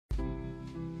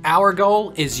Our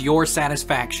goal is your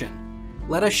satisfaction.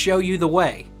 Let us show you the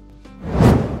way.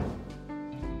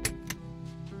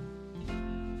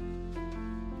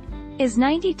 Is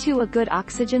 92 a good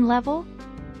oxygen level?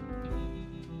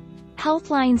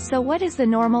 Healthline. So what is the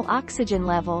normal oxygen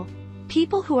level?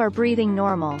 People who are breathing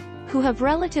normal, who have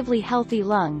relatively healthy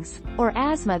lungs, or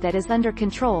asthma that is under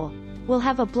control, will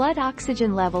have a blood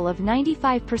oxygen level of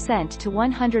 95% to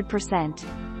 100%.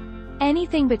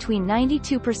 Anything between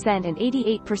 92% and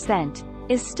 88%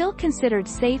 is still considered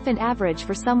safe and average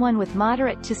for someone with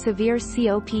moderate to severe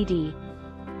COPD.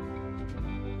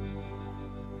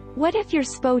 What if your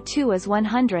SpO2 is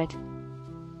 100?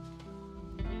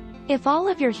 If all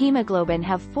of your hemoglobin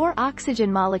have 4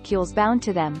 oxygen molecules bound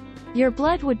to them, your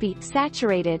blood would be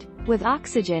saturated with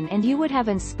oxygen and you would have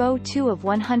an SpO2 of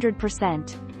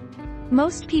 100%.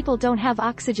 Most people don't have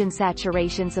oxygen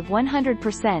saturations of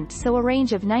 100%, so a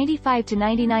range of 95 to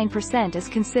 99% is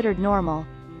considered normal.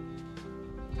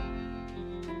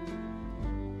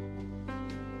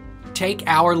 Take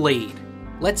our lead.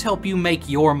 Let's help you make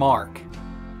your mark.